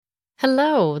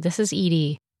Hello, this is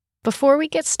Edie. Before we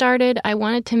get started, I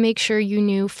wanted to make sure you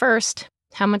knew first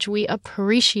how much we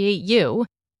appreciate you,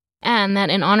 and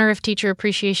that in honor of Teacher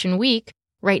Appreciation Week,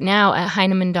 right now at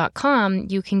Heinemann.com,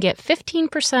 you can get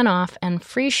 15% off and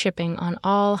free shipping on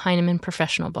all Heinemann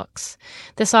professional books.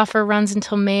 This offer runs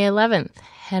until May 11th.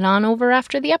 Head on over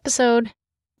after the episode.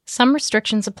 Some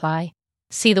restrictions apply.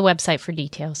 See the website for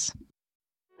details.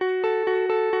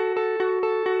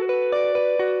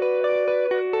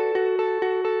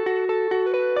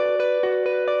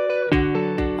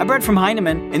 I'm Brett from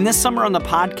Heinemann, and this summer on the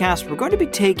podcast, we're going to be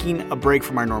taking a break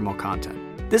from our normal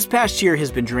content. This past year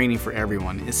has been draining for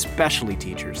everyone, especially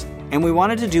teachers, and we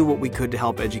wanted to do what we could to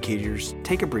help educators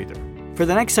take a breather. For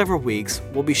the next several weeks,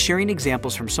 we'll be sharing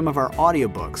examples from some of our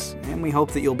audiobooks, and we hope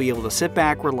that you'll be able to sit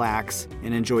back, relax,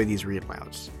 and enjoy these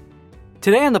read-alouds.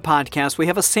 Today on the podcast, we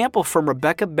have a sample from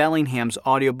Rebecca Bellingham's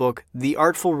audiobook, The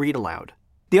Artful Read Aloud.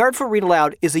 The Artful Read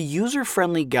Aloud is a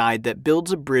user-friendly guide that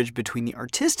builds a bridge between the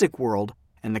artistic world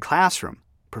and the classroom,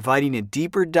 providing a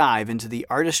deeper dive into the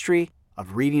artistry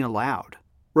of reading aloud.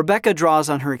 Rebecca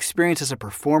draws on her experience as a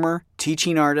performer,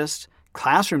 teaching artist,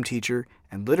 classroom teacher,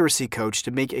 and literacy coach to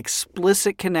make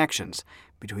explicit connections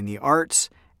between the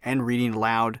arts and reading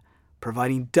aloud,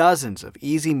 providing dozens of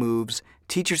easy moves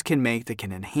teachers can make that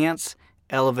can enhance,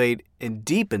 elevate, and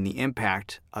deepen the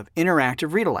impact of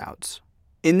interactive read-alouds.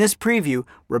 In this preview,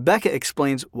 Rebecca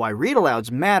explains why read-alouds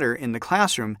matter in the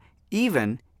classroom,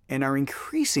 even in our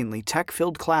increasingly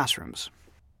tech-filled classrooms.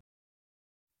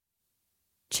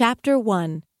 Chapter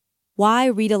 1. Why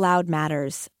Read Aloud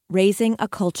Matters, Raising a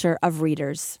Culture of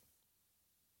Readers.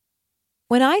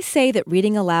 When I say that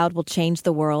reading aloud will change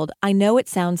the world, I know it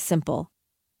sounds simple.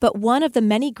 But one of the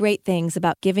many great things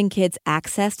about giving kids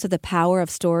access to the power of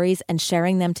stories and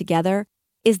sharing them together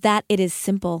is that it is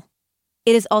simple.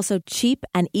 It is also cheap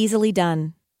and easily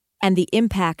done, and the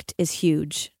impact is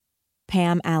huge.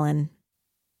 Pam Allen.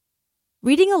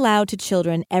 Reading aloud to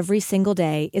children every single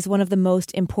day is one of the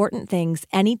most important things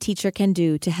any teacher can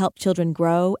do to help children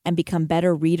grow and become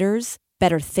better readers,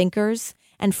 better thinkers,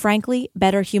 and frankly,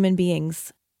 better human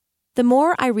beings. The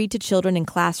more I read to children in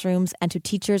classrooms and to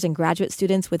teachers and graduate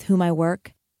students with whom I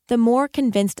work, the more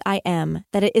convinced I am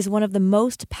that it is one of the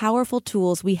most powerful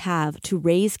tools we have to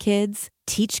raise kids,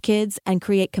 teach kids, and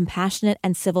create compassionate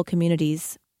and civil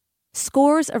communities.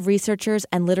 Scores of researchers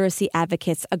and literacy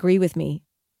advocates agree with me.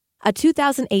 A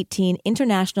 2018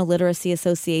 International Literacy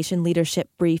Association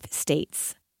leadership brief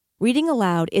states, reading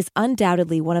aloud is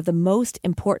undoubtedly one of the most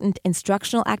important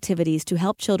instructional activities to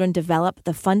help children develop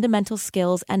the fundamental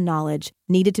skills and knowledge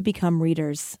needed to become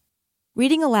readers.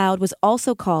 Reading aloud was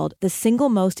also called the single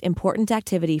most important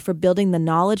activity for building the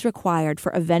knowledge required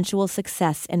for eventual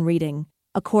success in reading,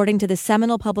 according to the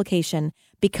seminal publication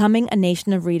Becoming a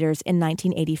Nation of Readers in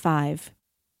 1985.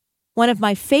 One of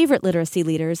my favorite literacy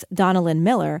leaders, Donna Lynn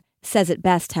Miller, says it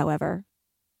best, however.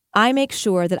 I make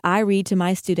sure that I read to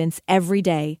my students every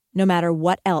day, no matter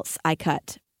what else I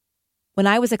cut. When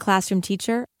I was a classroom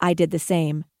teacher, I did the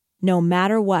same. No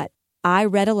matter what, I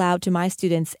read aloud to my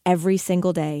students every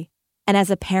single day. And as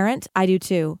a parent, I do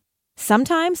too.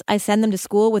 Sometimes I send them to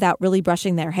school without really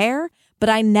brushing their hair, but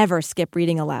I never skip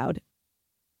reading aloud.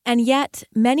 And yet,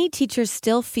 many teachers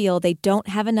still feel they don't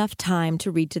have enough time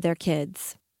to read to their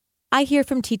kids. I hear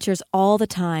from teachers all the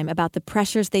time about the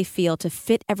pressures they feel to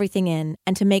fit everything in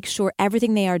and to make sure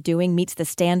everything they are doing meets the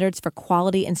standards for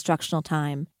quality instructional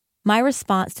time. My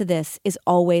response to this is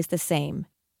always the same.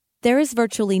 There is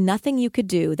virtually nothing you could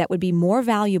do that would be more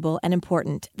valuable and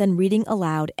important than reading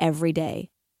aloud every day.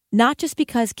 Not just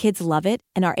because kids love it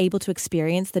and are able to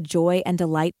experience the joy and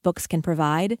delight books can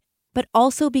provide, but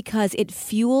also because it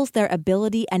fuels their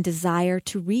ability and desire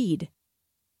to read.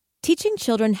 Teaching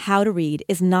children how to read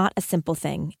is not a simple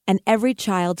thing, and every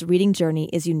child's reading journey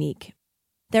is unique.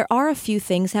 There are a few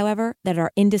things, however, that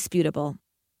are indisputable.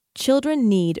 Children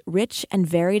need rich and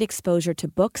varied exposure to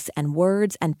books and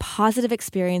words and positive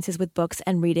experiences with books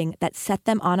and reading that set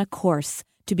them on a course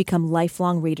to become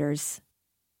lifelong readers.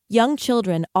 Young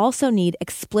children also need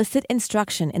explicit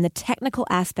instruction in the technical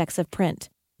aspects of print,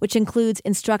 which includes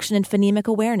instruction in phonemic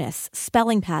awareness,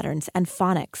 spelling patterns, and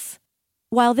phonics.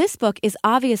 While this book is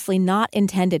obviously not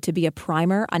intended to be a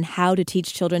primer on how to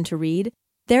teach children to read,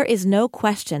 there is no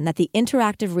question that the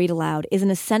interactive read aloud is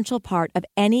an essential part of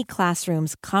any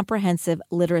classroom's comprehensive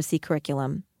literacy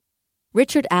curriculum.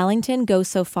 Richard Allington goes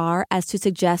so far as to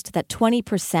suggest that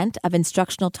 20% of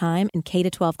instructional time in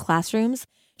K-12 classrooms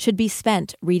should be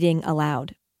spent reading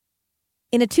aloud.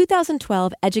 In a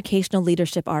 2012 educational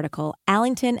leadership article,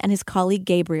 Allington and his colleague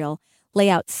Gabriel lay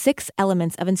out 6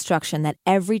 elements of instruction that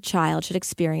every child should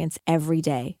experience every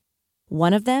day.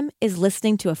 One of them is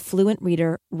listening to a fluent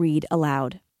reader read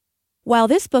aloud. While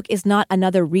this book is not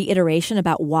another reiteration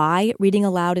about why reading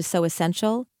aloud is so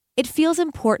essential, it feels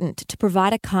important to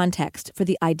provide a context for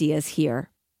the ideas here.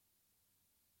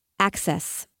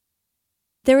 Access.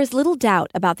 There is little doubt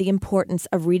about the importance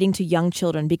of reading to young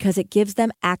children because it gives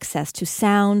them access to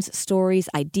sounds, stories,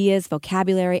 ideas,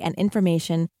 vocabulary, and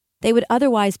information they would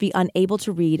otherwise be unable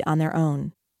to read on their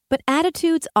own. But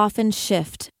attitudes often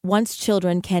shift once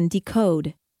children can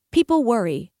decode. People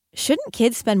worry, shouldn't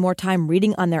kids spend more time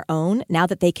reading on their own now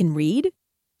that they can read?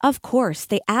 Of course,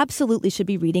 they absolutely should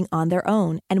be reading on their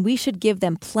own, and we should give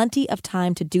them plenty of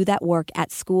time to do that work at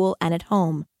school and at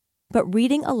home. But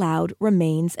reading aloud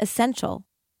remains essential.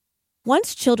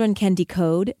 Once children can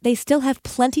decode, they still have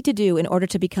plenty to do in order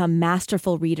to become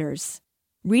masterful readers.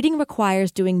 Reading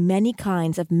requires doing many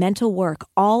kinds of mental work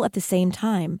all at the same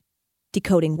time.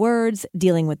 Decoding words,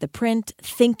 dealing with the print,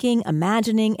 thinking,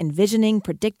 imagining, envisioning,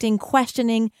 predicting,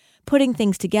 questioning, putting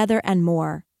things together, and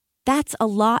more. That's a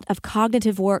lot of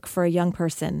cognitive work for a young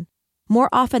person. More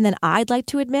often than I'd like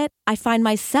to admit, I find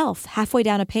myself halfway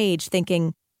down a page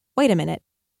thinking, wait a minute,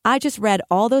 I just read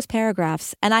all those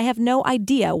paragraphs and I have no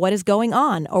idea what is going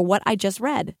on or what I just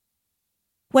read.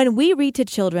 When we read to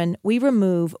children, we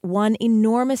remove one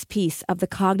enormous piece of the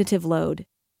cognitive load.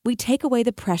 We take away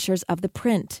the pressures of the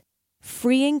print,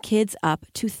 freeing kids up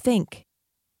to think.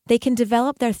 They can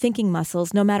develop their thinking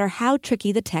muscles no matter how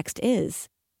tricky the text is.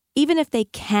 Even if they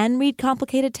can read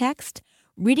complicated text,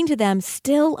 reading to them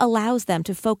still allows them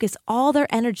to focus all their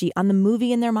energy on the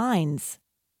movie in their minds.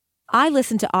 I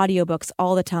listen to audiobooks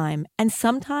all the time, and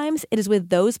sometimes it is with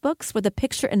those books where the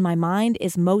picture in my mind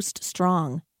is most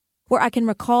strong, where I can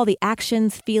recall the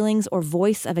actions, feelings, or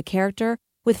voice of a character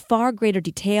with far greater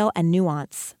detail and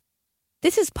nuance.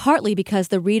 This is partly because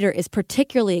the reader is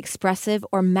particularly expressive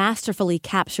or masterfully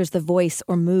captures the voice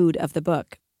or mood of the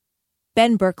book.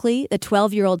 Ben Berkeley, the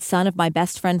 12-year-old son of my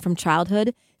best friend from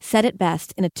childhood, said it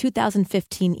best in a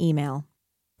 2015 email.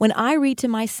 When I read to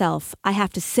myself, I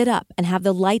have to sit up and have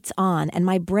the lights on, and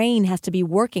my brain has to be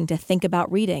working to think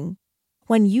about reading.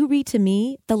 When you read to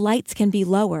me, the lights can be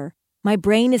lower, my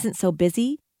brain isn't so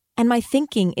busy, and my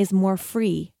thinking is more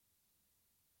free.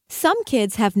 Some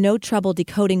kids have no trouble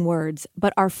decoding words,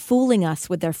 but are fooling us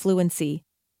with their fluency.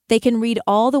 They can read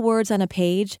all the words on a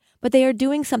page, but they are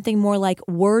doing something more like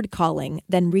word calling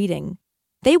than reading.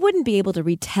 They wouldn't be able to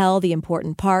retell the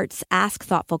important parts, ask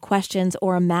thoughtful questions,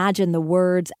 or imagine the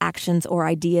words, actions, or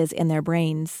ideas in their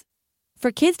brains.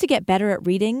 For kids to get better at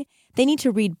reading, they need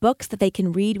to read books that they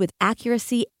can read with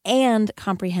accuracy and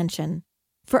comprehension.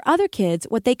 For other kids,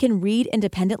 what they can read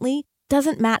independently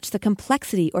doesn't match the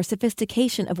complexity or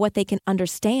sophistication of what they can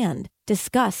understand,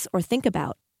 discuss, or think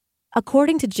about.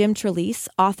 According to Jim Trelease,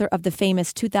 author of the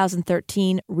famous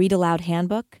 2013 Read Aloud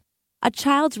Handbook, a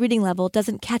child's reading level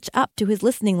doesn't catch up to his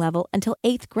listening level until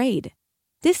 8th grade.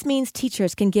 This means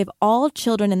teachers can give all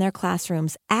children in their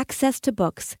classrooms access to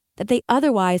books that they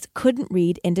otherwise couldn't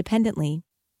read independently.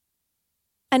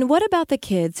 And what about the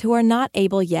kids who are not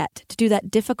able yet to do that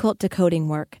difficult decoding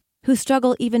work, who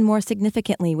struggle even more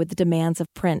significantly with the demands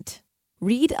of print?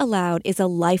 Read Aloud is a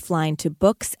lifeline to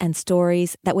books and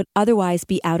stories that would otherwise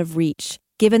be out of reach,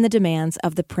 given the demands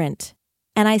of the print.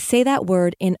 And I say that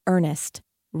word in earnest.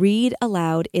 Read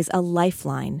Aloud is a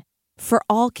lifeline for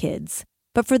all kids,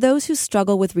 but for those who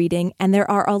struggle with reading, and there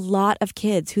are a lot of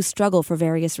kids who struggle for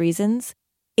various reasons,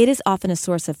 it is often a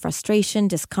source of frustration,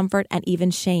 discomfort, and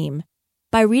even shame.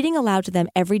 By reading aloud to them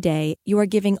every day, you are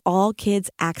giving all kids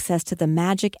access to the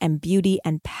magic and beauty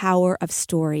and power of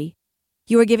story.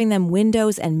 You are giving them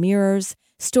windows and mirrors,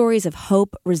 stories of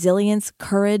hope, resilience,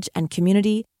 courage, and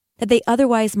community that they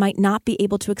otherwise might not be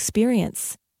able to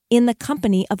experience in the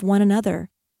company of one another.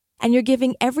 And you're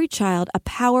giving every child a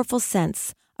powerful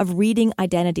sense of reading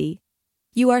identity.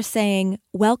 You are saying,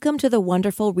 welcome to the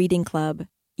wonderful reading club.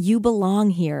 You belong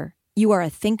here. You are a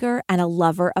thinker and a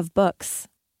lover of books.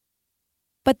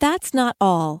 But that's not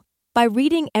all. By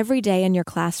reading every day in your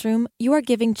classroom, you are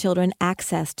giving children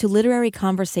access to literary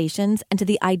conversations and to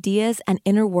the ideas and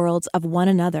inner worlds of one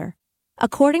another.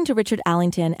 According to Richard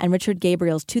Allington and Richard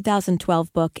Gabriel's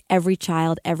 2012 book, Every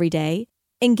Child, Every Day,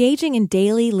 engaging in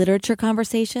daily literature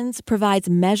conversations provides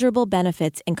measurable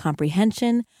benefits in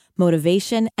comprehension,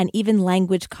 motivation, and even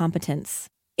language competence.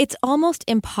 It's almost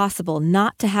impossible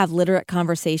not to have literate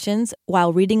conversations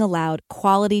while reading aloud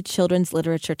quality children's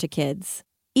literature to kids.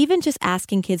 Even just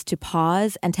asking kids to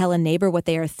pause and tell a neighbor what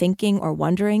they are thinking or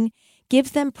wondering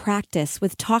gives them practice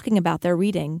with talking about their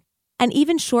reading. And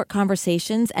even short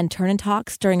conversations and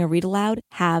turn-and-talks during a read aloud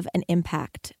have an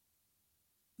impact.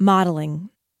 Modeling.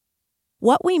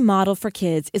 What we model for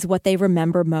kids is what they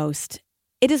remember most.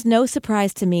 It is no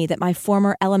surprise to me that my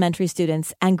former elementary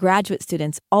students and graduate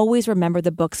students always remember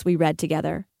the books we read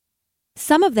together.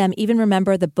 Some of them even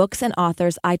remember the books and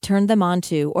authors I turned them on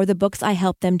to or the books I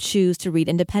helped them choose to read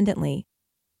independently.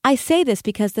 I say this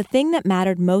because the thing that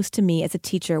mattered most to me as a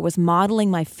teacher was modeling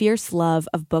my fierce love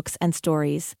of books and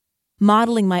stories,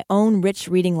 modeling my own rich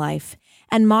reading life,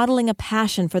 and modeling a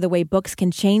passion for the way books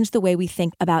can change the way we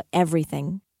think about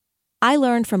everything. I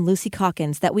learned from Lucy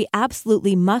Calkins that we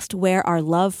absolutely must wear our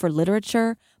love for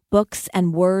literature, books,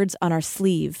 and words on our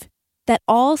sleeve, that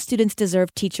all students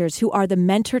deserve teachers who are the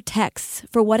mentor texts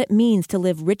for what it means to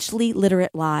live richly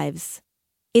literate lives.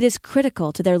 It is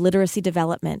critical to their literacy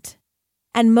development.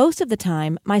 And most of the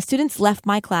time, my students left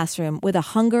my classroom with a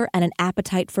hunger and an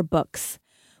appetite for books,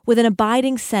 with an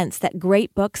abiding sense that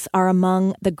great books are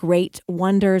among the great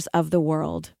wonders of the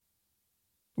world.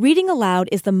 Reading aloud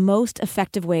is the most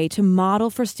effective way to model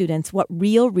for students what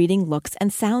real reading looks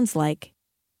and sounds like.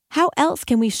 How else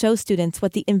can we show students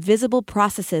what the invisible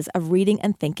processes of reading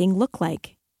and thinking look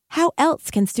like? How else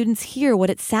can students hear what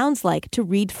it sounds like to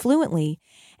read fluently,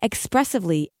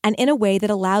 expressively, and in a way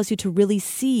that allows you to really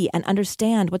see and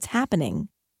understand what's happening?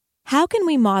 How can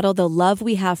we model the love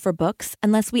we have for books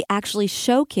unless we actually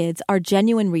show kids our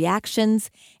genuine reactions,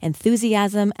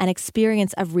 enthusiasm, and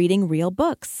experience of reading real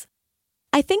books?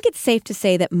 I think it's safe to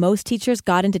say that most teachers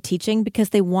got into teaching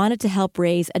because they wanted to help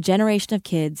raise a generation of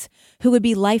kids who would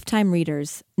be lifetime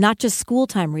readers, not just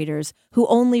school-time readers who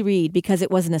only read because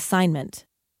it was an assignment.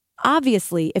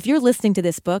 Obviously, if you're listening to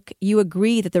this book, you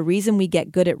agree that the reason we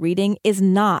get good at reading is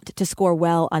not to score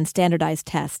well on standardized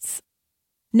tests.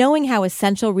 Knowing how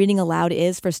essential reading aloud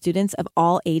is for students of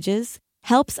all ages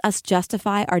helps us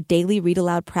justify our daily read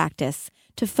aloud practice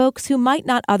to folks who might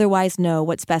not otherwise know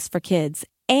what's best for kids,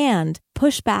 and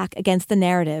push back against the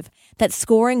narrative that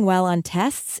scoring well on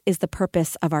tests is the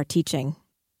purpose of our teaching.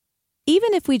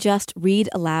 Even if we just read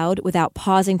aloud without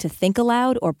pausing to think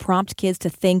aloud or prompt kids to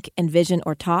think, envision,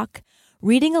 or talk,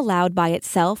 reading aloud by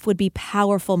itself would be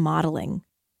powerful modeling.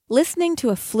 Listening to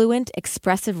a fluent,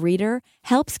 expressive reader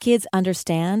helps kids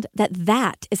understand that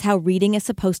that is how reading is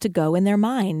supposed to go in their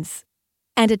minds.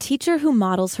 And a teacher who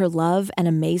models her love and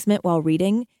amazement while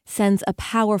reading sends a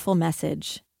powerful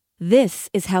message. This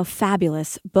is how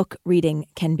fabulous book reading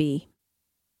can be.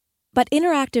 But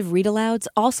interactive read-alouds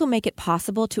also make it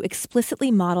possible to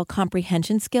explicitly model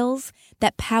comprehension skills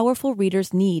that powerful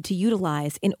readers need to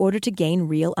utilize in order to gain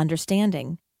real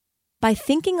understanding. By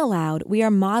thinking aloud, we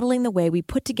are modeling the way we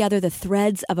put together the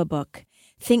threads of a book,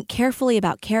 think carefully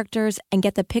about characters, and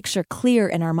get the picture clear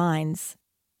in our minds.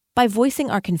 By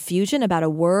voicing our confusion about a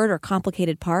word or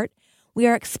complicated part, we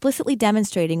are explicitly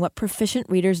demonstrating what proficient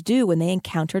readers do when they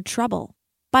encounter trouble.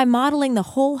 By modeling the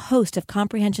whole host of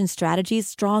comprehension strategies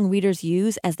strong readers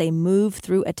use as they move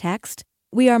through a text,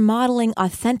 we are modeling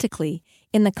authentically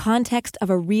in the context of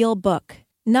a real book,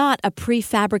 not a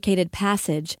prefabricated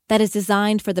passage that is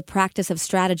designed for the practice of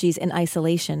strategies in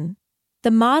isolation.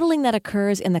 The modeling that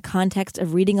occurs in the context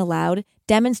of reading aloud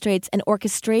demonstrates an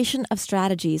orchestration of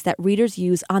strategies that readers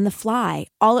use on the fly,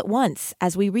 all at once,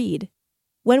 as we read.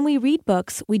 When we read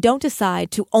books, we don't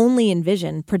decide to only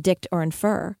envision, predict, or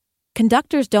infer.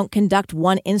 Conductors don't conduct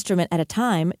one instrument at a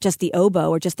time, just the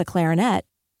oboe or just the clarinet.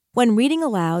 When reading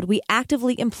aloud, we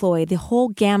actively employ the whole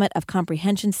gamut of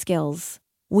comprehension skills.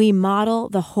 We model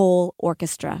the whole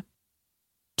orchestra.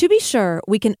 To be sure,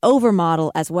 we can overmodel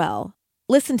as well.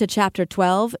 Listen to Chapter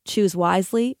 12, Choose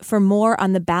Wisely, for more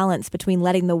on the balance between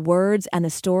letting the words and the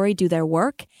story do their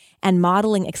work and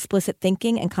modeling explicit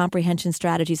thinking and comprehension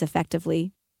strategies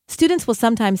effectively. Students will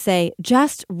sometimes say,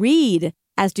 just read,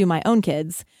 as do my own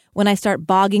kids, when I start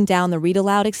bogging down the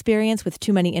read-aloud experience with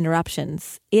too many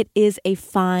interruptions. It is a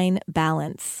fine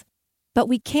balance. But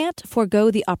we can't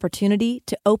forego the opportunity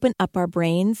to open up our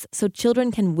brains so children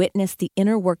can witness the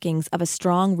inner workings of a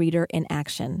strong reader in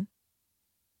action.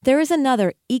 There is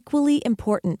another equally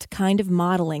important kind of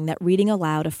modeling that reading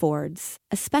aloud affords,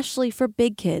 especially for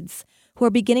big kids who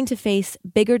are beginning to face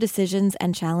bigger decisions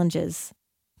and challenges.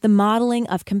 The modeling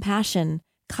of compassion,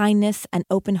 kindness, and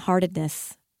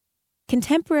open-heartedness.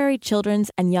 Contemporary children's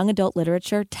and young adult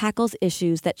literature tackles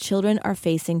issues that children are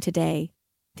facing today.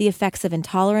 The effects of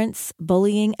intolerance,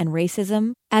 bullying, and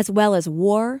racism, as well as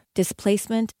war,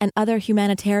 displacement, and other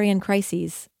humanitarian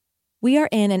crises. We are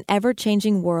in an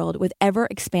ever-changing world with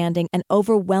ever-expanding and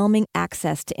overwhelming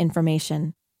access to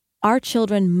information. Our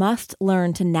children must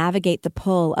learn to navigate the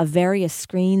pull of various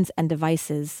screens and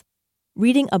devices.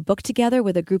 Reading a book together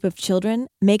with a group of children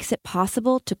makes it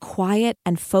possible to quiet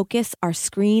and focus our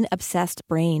screen-obsessed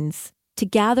brains, to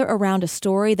gather around a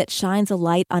story that shines a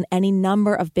light on any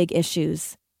number of big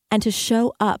issues, and to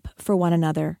show up for one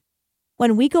another.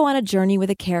 When we go on a journey with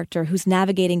a character who's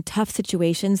navigating tough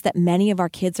situations that many of our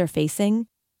kids are facing,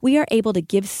 we are able to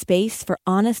give space for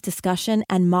honest discussion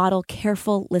and model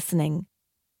careful listening.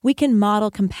 We can model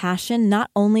compassion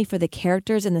not only for the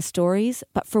characters in the stories,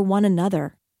 but for one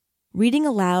another. Reading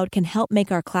aloud can help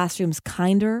make our classrooms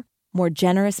kinder, more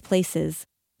generous places,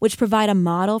 which provide a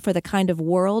model for the kind of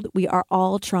world we are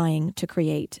all trying to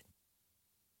create.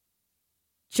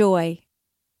 Joy.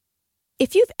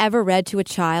 If you've ever read to a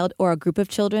child or a group of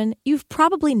children, you've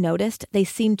probably noticed they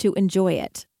seem to enjoy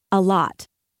it a lot.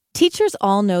 Teachers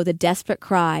all know the desperate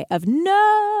cry of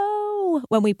no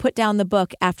when we put down the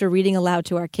book after reading aloud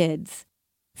to our kids.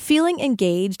 Feeling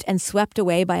engaged and swept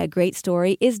away by a great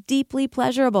story is deeply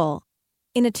pleasurable.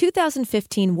 In a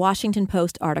 2015 Washington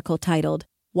Post article titled,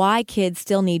 "Why Kids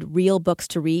Still Need Real Books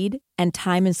to Read and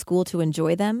Time in School to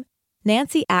Enjoy Them,"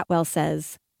 Nancy Atwell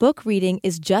says, "Book reading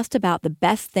is just about the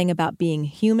best thing about being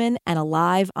human and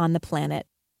alive on the planet."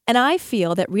 And I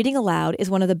feel that reading aloud is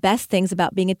one of the best things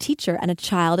about being a teacher and a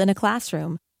child in a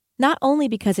classroom, not only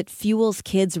because it fuels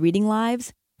kids' reading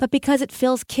lives, but because it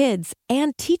fills kids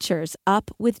and teachers up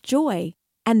with joy,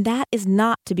 and that is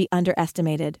not to be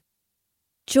underestimated.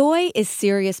 Joy is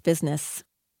serious business.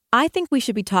 I think we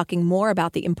should be talking more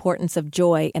about the importance of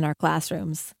joy in our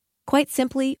classrooms. Quite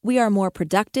simply, we are more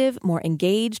productive, more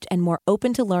engaged, and more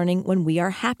open to learning when we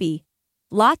are happy.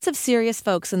 Lots of serious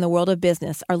folks in the world of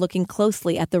business are looking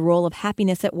closely at the role of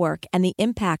happiness at work and the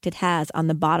impact it has on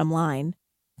the bottom line.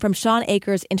 From Sean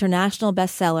Akers' international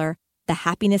bestseller, The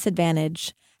Happiness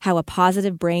Advantage, How a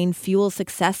Positive Brain Fuels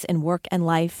Success in Work and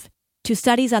Life, to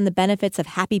studies on the benefits of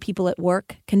happy people at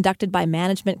work conducted by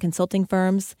management consulting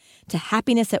firms, to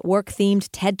happiness at work-themed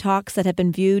TED Talks that have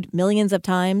been viewed millions of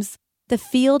times, the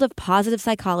field of positive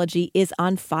psychology is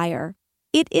on fire.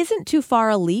 It isn't too far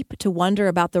a leap to wonder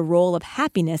about the role of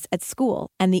happiness at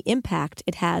school and the impact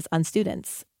it has on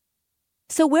students.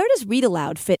 So where does Read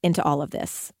Aloud fit into all of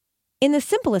this? In the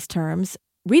simplest terms,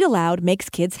 Read Aloud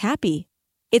makes kids happy.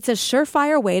 It's a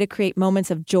surefire way to create moments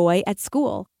of joy at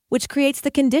school, which creates the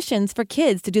conditions for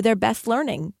kids to do their best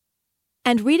learning.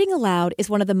 And reading aloud is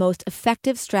one of the most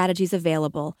effective strategies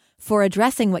available for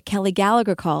addressing what Kelly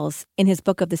Gallagher calls, in his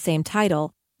book of the same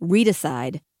title,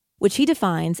 readicide, which he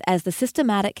defines as the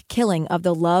systematic killing of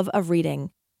the love of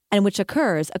reading, and which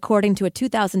occurs, according to a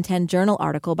 2010 journal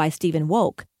article by Stephen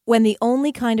Woke, when the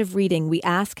only kind of reading we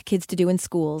ask kids to do in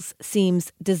schools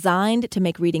seems designed to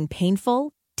make reading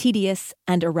painful, tedious,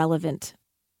 and irrelevant.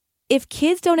 If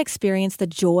kids don't experience the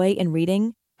joy in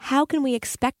reading, how can we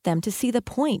expect them to see the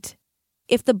point?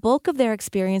 If the bulk of their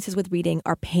experiences with reading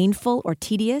are painful or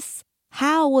tedious,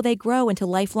 how will they grow into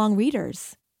lifelong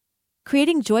readers?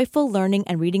 Creating joyful learning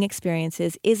and reading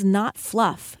experiences is not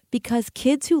fluff, because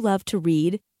kids who love to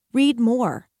read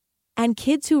more. And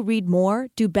kids who read more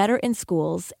do better in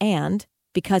schools and,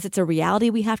 because it's a reality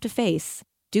we have to face,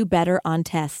 do better on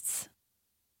tests.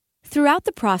 Throughout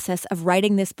the process of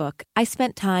writing this book, I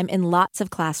spent time in lots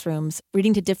of classrooms,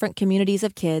 reading to different communities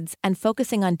of kids and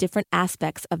focusing on different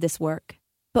aspects of this work.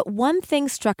 But one thing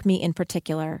struck me in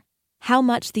particular, how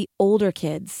much the older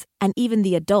kids, and even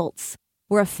the adults,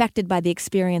 were affected by the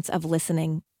experience of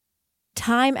listening.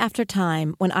 Time after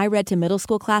time, when I read to middle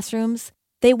school classrooms,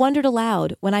 they wondered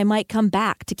aloud when I might come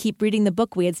back to keep reading the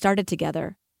book we had started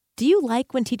together. "Do you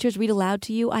like when teachers read aloud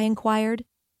to you?" I inquired.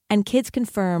 And kids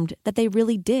confirmed that they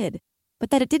really did, but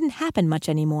that it didn't happen much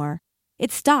anymore. It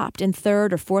stopped in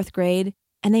 3rd or 4th grade,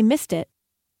 and they missed it.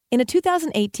 In a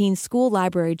 2018 School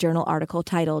Library Journal article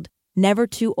titled, "Never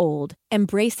Too Old,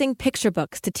 Embracing Picture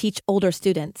Books to Teach Older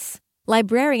Students,"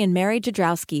 librarian Mary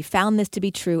Jadrowski found this to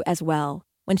be true as well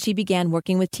when she began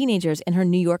working with teenagers in her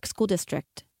New York school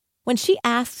district. When she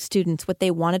asked students what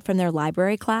they wanted from their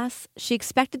library class, she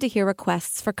expected to hear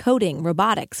requests for coding,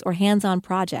 robotics, or hands-on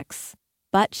projects.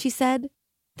 But, she said,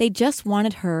 they just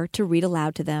wanted her to read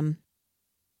aloud to them.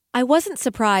 I wasn't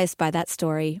surprised by that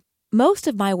story. Most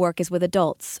of my work is with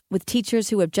adults, with teachers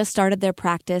who have just started their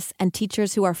practice and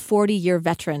teachers who are 40-year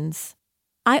veterans.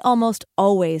 I almost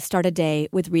always start a day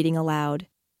with reading aloud,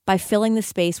 by filling the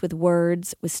space with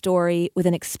words, with story, with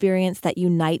an experience that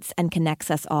unites and connects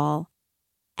us all.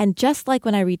 And just like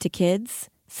when I read to kids,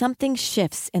 something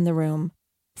shifts in the room.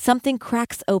 Something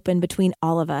cracks open between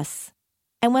all of us.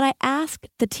 And when I ask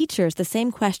the teachers the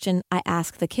same question I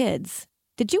ask the kids,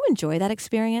 "Did you enjoy that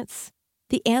experience?"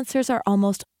 the answers are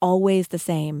almost always the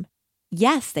same.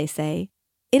 "Yes," they say.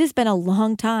 "It has been a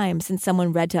long time since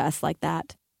someone read to us like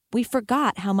that. We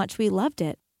forgot how much we loved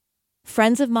it."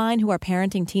 Friends of mine who are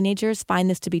parenting teenagers find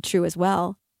this to be true as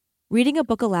well. Reading a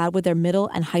book aloud with their middle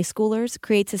and high schoolers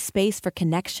creates a space for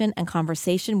connection and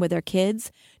conversation with their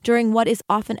kids during what is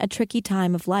often a tricky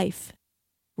time of life.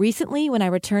 Recently, when I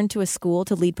returned to a school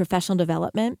to lead professional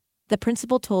development, the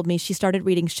principal told me she started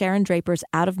reading Sharon Draper's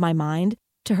Out of My Mind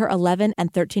to her 11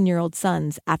 and 13-year-old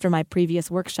sons after my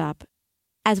previous workshop.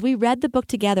 As we read the book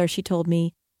together, she told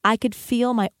me, I could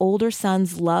feel my older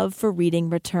son's love for reading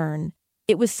return.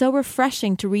 It was so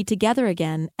refreshing to read together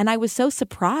again, and I was so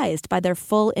surprised by their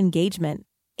full engagement.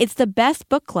 It's the best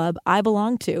book club I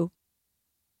belong to.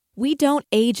 We don't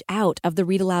age out of the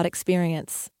read aloud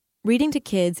experience. Reading to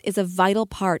kids is a vital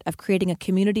part of creating a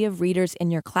community of readers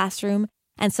in your classroom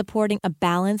and supporting a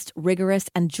balanced, rigorous,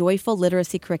 and joyful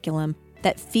literacy curriculum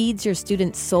that feeds your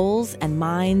students' souls and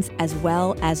minds as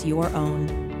well as your own.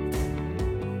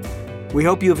 We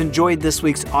hope you have enjoyed this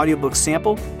week's audiobook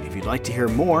sample. If you'd like to hear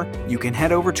more, you can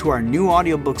head over to our new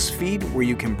audiobooks feed where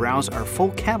you can browse our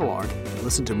full catalog and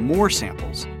listen to more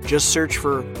samples. Just search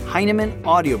for Heinemann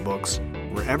Audiobooks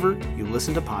wherever you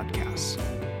listen to podcasts.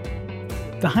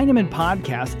 The Heinemann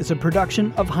Podcast is a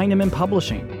production of Heinemann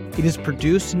Publishing. It is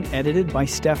produced and edited by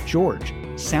Steph George.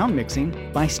 Sound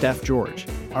mixing by Steph George.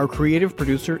 Our creative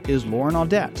producer is Lauren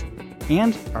Audette.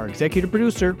 And our executive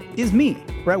producer is me,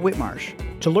 Brett Whitmarsh.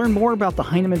 To learn more about the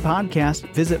Heinemann Podcast,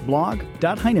 visit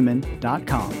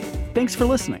blog.heinemann.com. Thanks for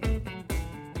listening.